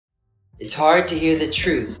It's hard to hear the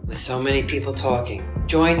truth with so many people talking.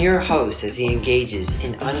 Join your host as he engages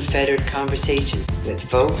in unfettered conversation with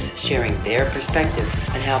folks sharing their perspective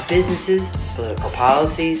on how businesses, political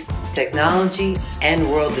policies, technology, and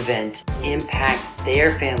world events impact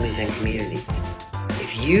their families and communities.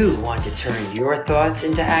 If you want to turn your thoughts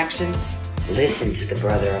into actions, listen to the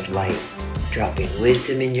Brother of Light, dropping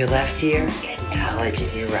wisdom in your left ear and knowledge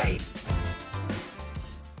in your right.